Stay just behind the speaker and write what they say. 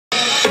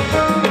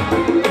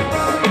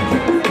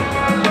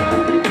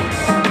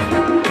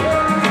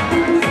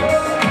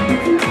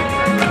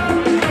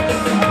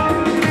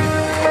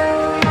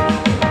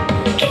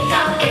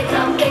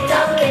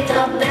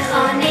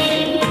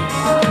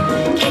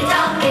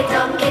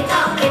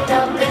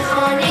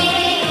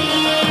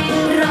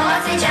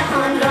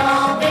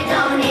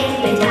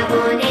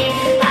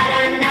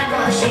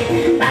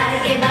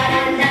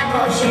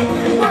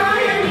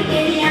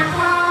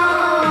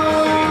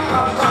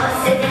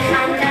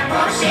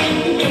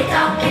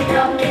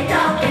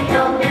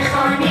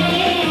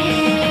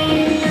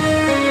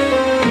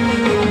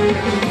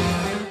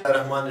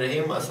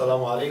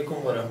السلام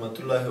علیکم و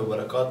رحمت الله و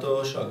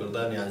برکاته.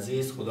 شاگردان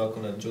عزیز، خدا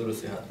کند جور و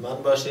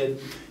صحتمند باشید.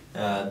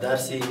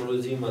 درس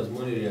امروزی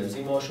مضمون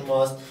ریاضی ما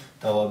شماست.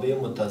 توابع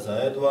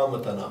متزاید و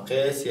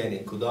متناقص، یعنی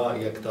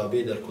یک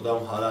تابع در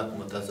کدام حالت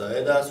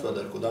متزاید است و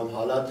در کدام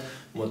حالت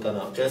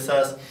متناقص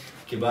است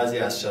که بعضی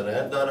از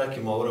شرایط داره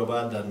که ما او را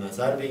باید در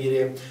نظر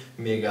بگیریم.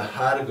 میگه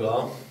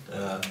هرگاه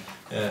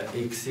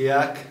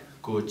x1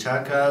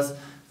 کوچک از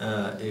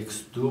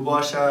x2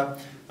 باشه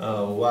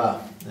و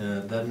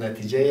در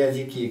نتیجه از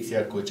اینکه x1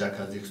 کوچک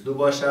از x2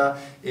 باشه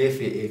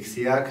f x1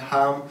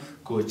 هم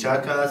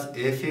کوچک از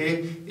f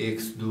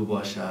x2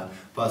 باشه.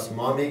 پس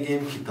ما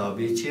میگیم که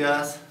تابع چی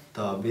است؟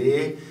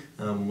 تابع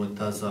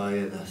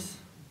متزاید است.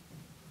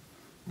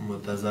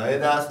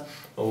 متزاید است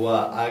و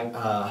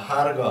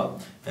هرگاه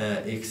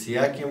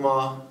x1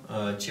 ما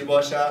چی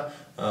باشه؟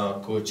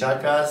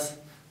 کوچک از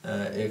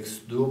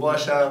x2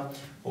 باشه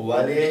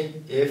ولی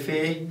f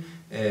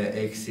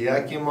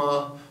x1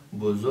 ما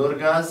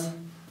بزرگ از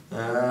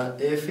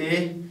f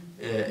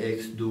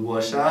x2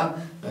 باشه،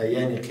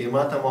 یعنی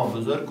قیمت ما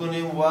بزرگ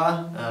کنیم و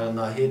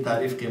ناحیه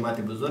تعریف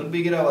قیمت بزرگ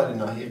بگیره ولی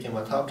ناحیه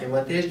قیمت ها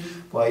قیمتش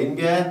پایین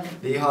بیه.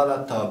 به این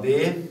حالت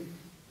تابع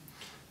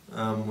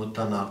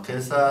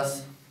متناقص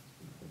است.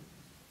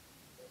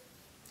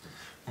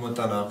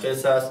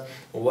 متناقص است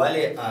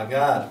ولی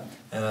اگر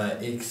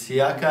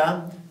x1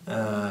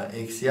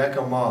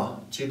 ما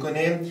چی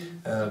کنیم؟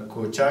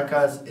 کوچک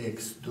از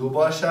x2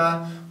 باشه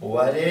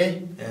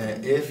ولی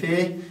f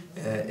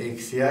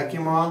x1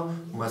 ما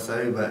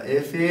مساوی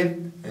به f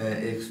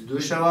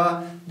x2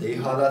 شود. در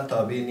این حالت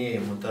تابع نه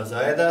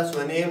متزاید است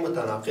و نه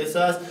متناقص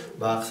است.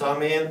 با اقسام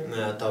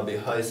تابع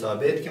های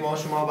ثابت که ما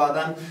شما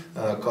بعدا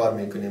کار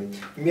میکنیم.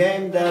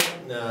 میایم در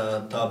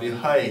تابع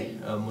های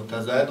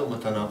متزاید و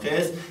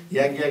متناقص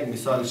یک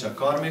مثالش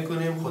کار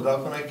میکنیم. خدا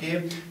کنه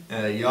که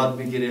یاد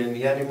بگیریم.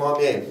 یعنی ما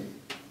میایم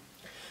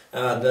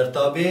در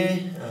تابع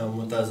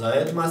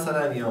متزاید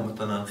مثلا یا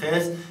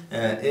متناقص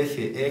f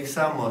x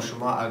ما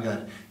شما اگر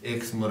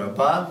x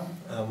مربع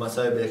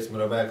مساوی به x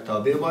مربع یک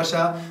تابع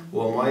باشه و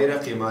ما را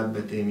قیمت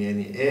بدیم،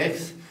 یعنی x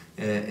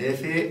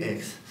f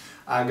x.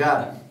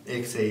 اگر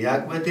x یک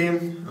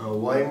بدیم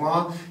y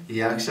ما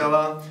یک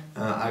شوه،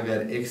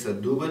 اگر x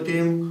دو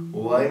بدیم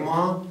y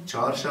ما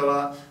 4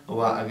 شوه و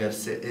اگر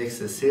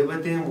x 3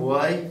 بدیم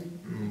y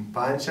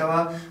 5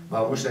 شوه. به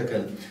همون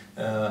شکل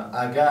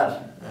اگر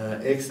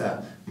x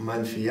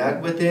منفی 1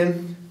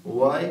 بدیم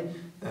y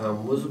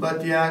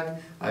مثبت 1،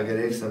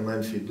 اگر x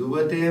منفی 2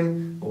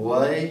 بدیم y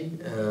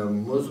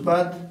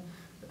مثبت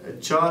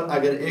 4،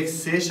 اگر x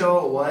 3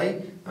 شوه y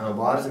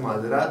با عرض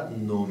معذرت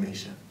 9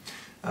 میشه.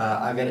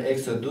 اگر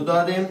x 2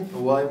 دادیم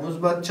y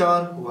مثبت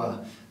 4 و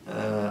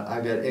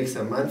اگر x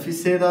منفی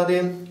 3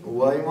 دادیم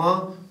y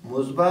ما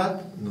مثبت 9.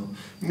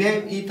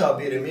 میایم این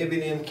تابع رو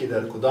میبینیم که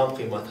در کدام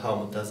قیمت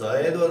ها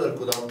متزاید و در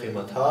کدام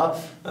قیمت ها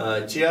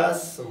چی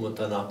است؟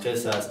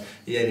 متناقص است.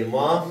 یعنی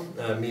ما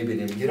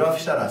میبینیم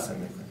گرافش را رسم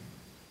میکنیم.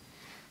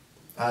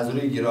 از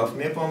روی گراف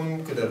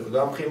میفهمیم که در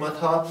کدام قیمت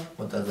ها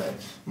متزاید.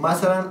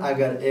 مثلا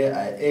اگر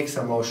x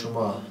ما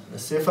شما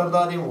 0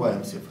 دادیم y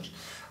هم 0.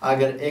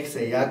 اگر x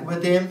 1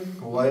 بدیم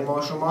y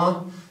ما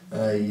شما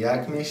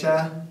 1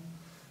 میشه.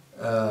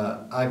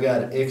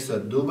 اگر x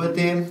 2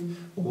 بدیم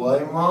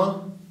y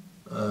ما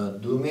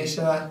 2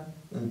 میشه،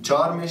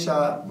 4 میشه.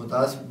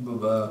 متاسف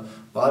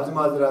بعض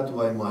معذرت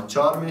y ما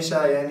 4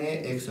 میشه،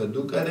 یعنی x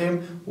 2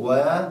 کردیم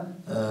و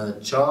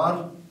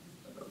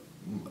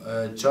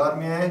 4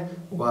 میه.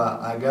 و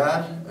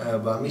اگر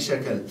به می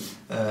شکل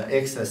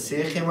x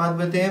 3 قیمت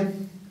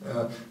بدیم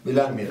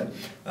بلند میره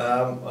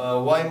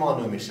y ما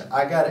 9 میشه.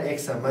 اگر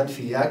x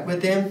منفی 1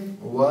 بدیم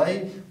y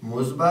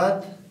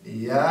مثبت 1،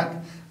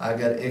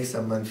 اگر x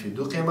منفی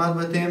 2 قیمت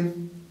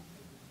بدیم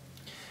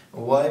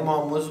y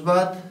ما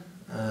مثبت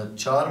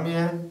 4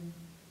 میه.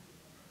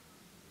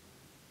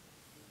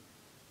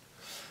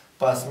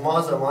 پس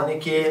ما زمانی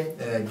که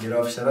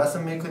گرافش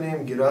رسم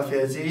میکنیم گراف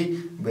ازی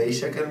به این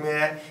شکل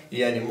میه.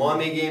 یعنی ما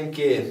میگیم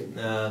که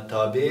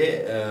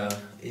تابع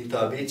این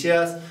تابع چی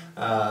است؟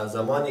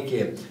 زمانی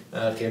که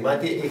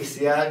قیمت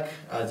x1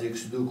 از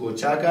x2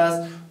 کوچک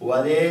است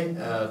ولی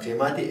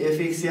قیمت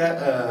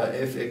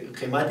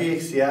قیمت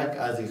x1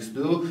 از x2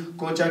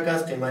 کوچک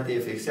است، قیمت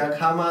fx1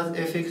 هم از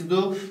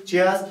fx2 چی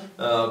است؟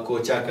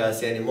 کوچک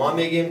است. یعنی ما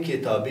میگیم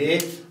که تابع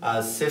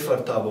از صفر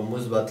تا به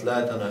مثبت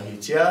لای تناهی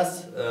چی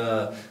است؟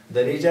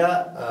 در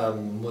اینجا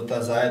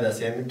متزاید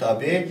است، یعنی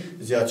تابع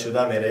زیاد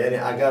شده میره. یعنی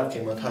اگر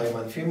قیمت های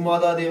منفی ما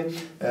دادیم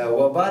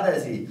و بعد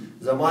از این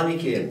زمانی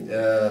که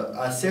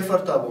از صفر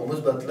تا به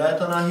مثبت لای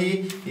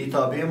تناهی این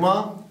تابع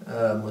ما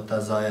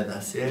متزاید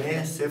است،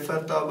 یعنی صفر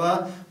تا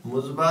به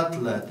مثبت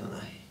لای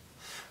تناهی.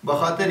 به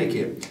خاطری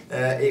که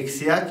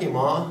x1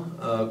 ما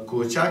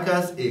کوچک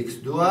از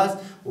x2 است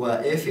و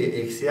f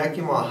x1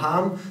 ما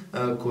هم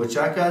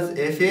کوچک از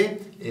f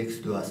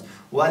x2 است.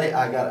 ولی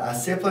اگر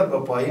از صفر به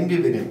پایین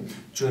ببینیم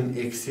چون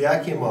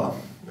x1 ما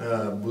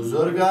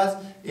بزرگ است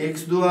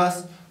x2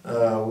 است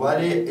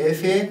ولی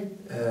f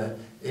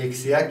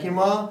x1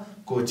 ما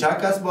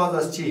کوچک است باز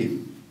از چی؟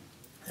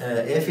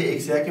 f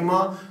x1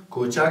 ما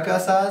کوچک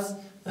است از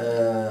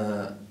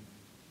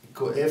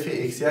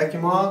f x1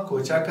 ما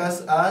کوچک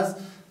است از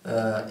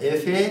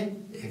f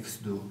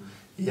x2.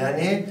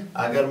 یعنی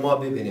اگر ما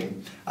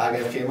ببینیم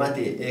اگر قیمت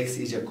x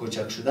اینجا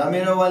کوچک شده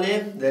میره ولی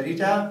در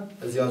اینجا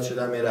زیاد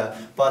شده میره،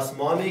 پس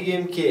ما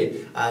میگیم که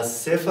از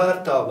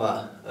صفر تا به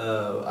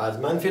از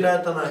منفی لای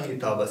تناهی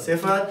تا به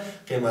صفر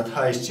قیمت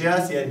هایش چی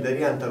است؟ یعنی در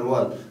این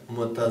انتروال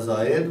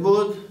متزاید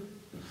بود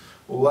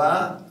و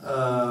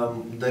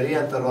در این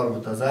انتروال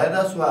متزاید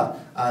است و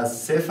از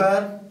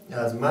صفر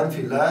از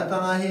منفی لای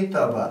تناهی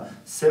تا به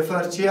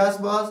صفر چی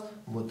است؟ باز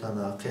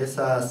متناقص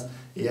است.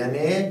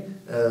 یعنی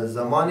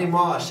زمانی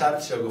ما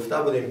شرطش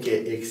گفته بودیم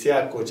که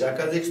x1 کوچک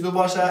از x2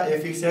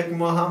 باشه، fx1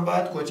 ما هم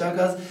باید کوچک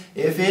از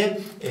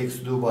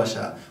fx2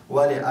 باشه.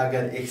 ولی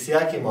اگر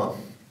x1 ما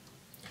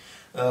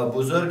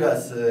بزرگ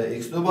از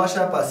x2 باشه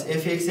پس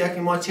fx1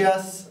 ما چی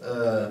است؟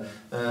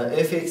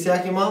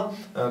 fx1 ما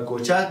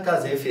کوچک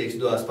از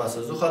fx2 است، پس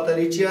از او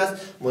خاطری چی است؟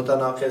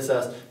 متناقص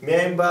است.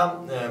 میایم به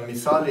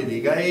مثال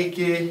دیگه ای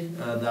که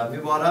در می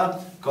باره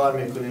کار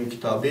میکنیم که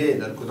تابع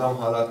در کدام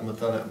حالت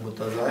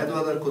متزاید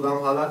و در کدام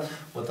حالت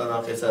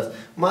متناقص است.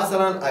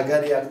 مثلا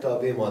اگر یک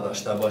تابع ما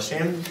داشته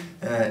باشیم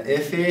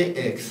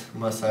fx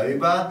مساوی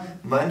به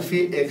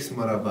منفی x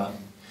مربع،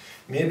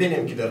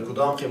 میبینیم که در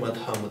کدام قیمت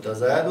ها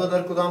متزاید و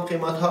در کدام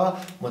قیمت ها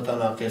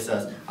متناقص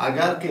است.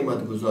 اگر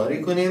قیمت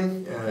گذاری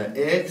کنیم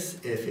x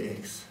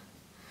fx،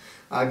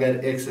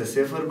 اگر x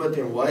صفر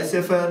بدیم y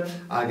صفر،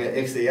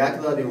 اگر x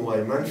یک دادیم y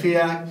منفی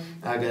یک،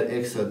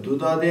 اگر x دو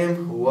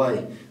دادیم y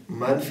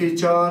منفی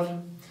 4،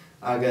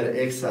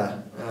 اگر x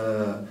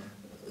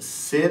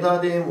سه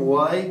دادیم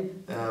y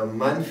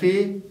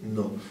منفی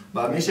 9.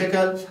 به همین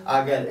شکل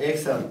اگر x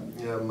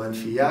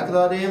منفی یک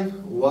دادیم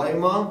y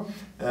ما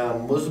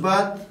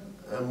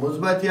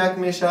مثبت یک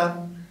میشه،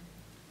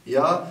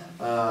 یا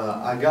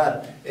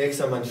اگر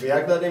x منفی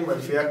یک دادیم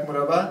منفی یک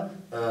مربع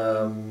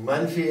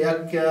منفی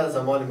یک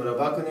زمانی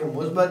مربع کنیم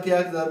مثبت یک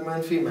در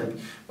منفی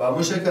و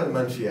همون شکل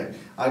منفی یک.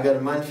 اگر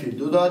منفی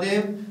دو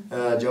دادیم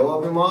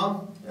جواب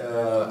ما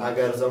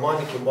اگر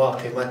زمانی که ما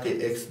قیمت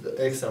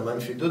x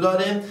منفی دو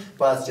داریم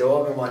پس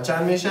جواب ما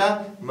چند میشه؟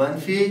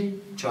 منفی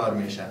 4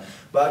 میشه.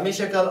 به همین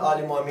شکل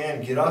آلی ما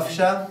میایم گرافش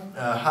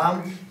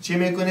هم چی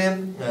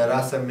میکنیم؟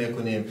 رسم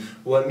میکنیم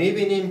و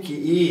میبینیم که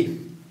این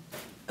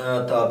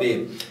تابع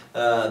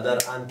در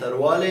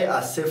انتروال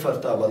از صفر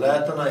تا بالای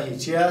تناهی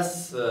چی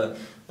است؟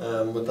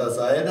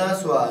 متزاید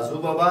است و از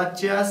او به بعد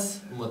چی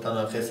است؟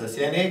 متناقص است.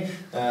 یعنی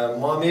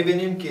ما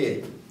میبینیم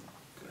که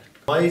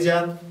ما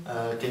اینجا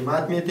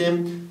قیمت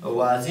میتیم و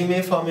از این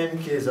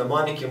میفهمیم که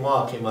زمانی که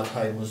ما قیمت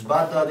های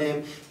مثبت دادیم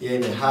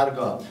یعنی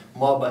هرگاه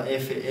ما به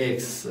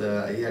fx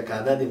یک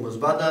عدد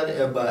مثبت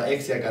دادیم، به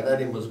x یک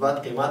عدد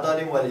مثبت قیمت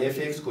دادیم ولی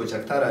fx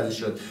کوچکتر از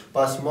شد،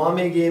 پس ما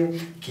میگیم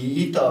که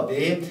این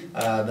تابع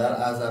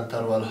از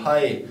انتروال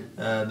های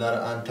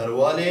در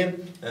انتروال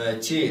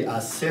چی؟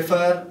 از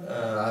صفر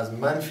از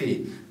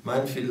منفی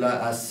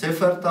از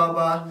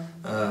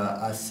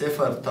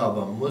صفر تا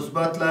به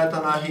مثبت لای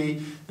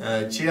تناهی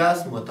چی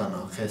است؟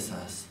 متناقص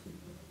است.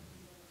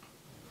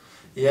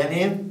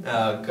 یعنی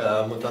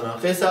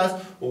متناقص است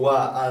و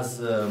از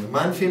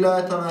منفی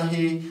لای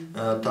تناهی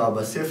تا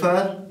به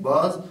صفر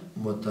باز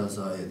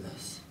متزاید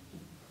است.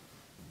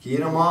 که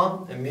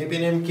ما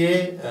میبینیم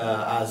که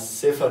از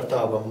صفر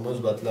تا به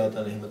مثبت لای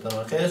تناهی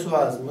متناقص و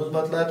از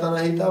مثبت لای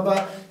تناهی تا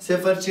به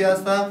صفر چی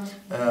است؟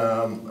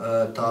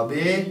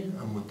 تابع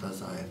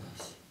متزاید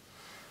است.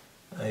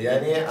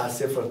 یعنی از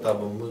صفر تا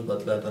به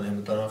مثبت لای تناهی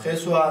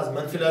متناقص و از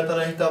منفی لای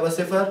تناهی تا به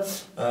صفر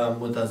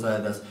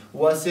متزاید است.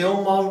 و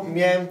سوم ما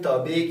میایم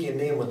تابعی که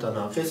نه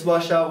متناقص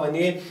باشه و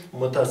نه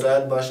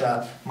متزاید باشه.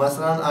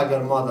 مثلا اگر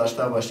ما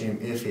داشته باشیم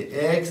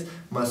fx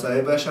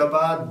مساوی باشه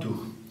با 2،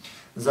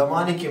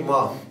 زمانی که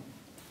ما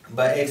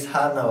به x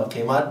هر نوع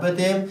قیمت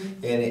بدیم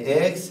یعنی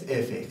x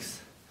fx،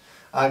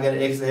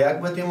 اگر x 1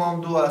 به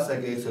تمام 2 است،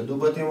 اگر x 2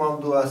 به تمام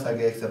 2 است،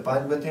 اگر x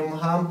 5 به تمام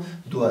هم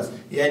 2 است.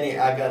 یعنی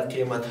اگر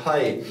قیمت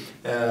های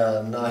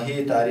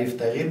ناحیه تعریف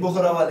تغییر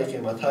بخوره ولی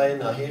قیمت های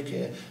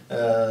ناحیه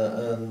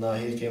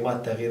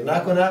قیمت تغییر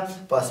نکنه،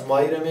 پس ما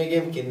را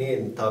میگیم که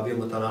نیم تابع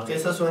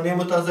متناقص است و نیم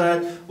متضاد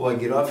و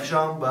گرافش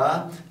هم به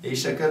این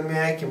شکل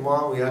میه که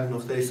ما یک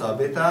نقطه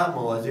ثابت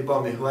موازی با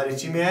محور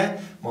چی میه؟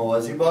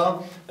 موازی با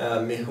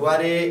محور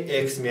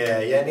x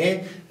میه. یعنی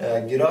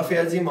گرافی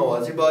از این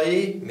موازی با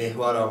این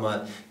محور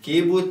آمد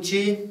که بود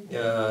چی؟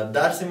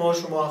 درس ما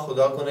شما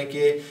خدا کنه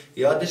که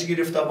یادش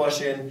گرفته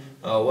باشین.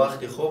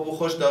 وقتی خوب و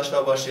خوش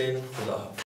داشته باشین. خدا حافظ.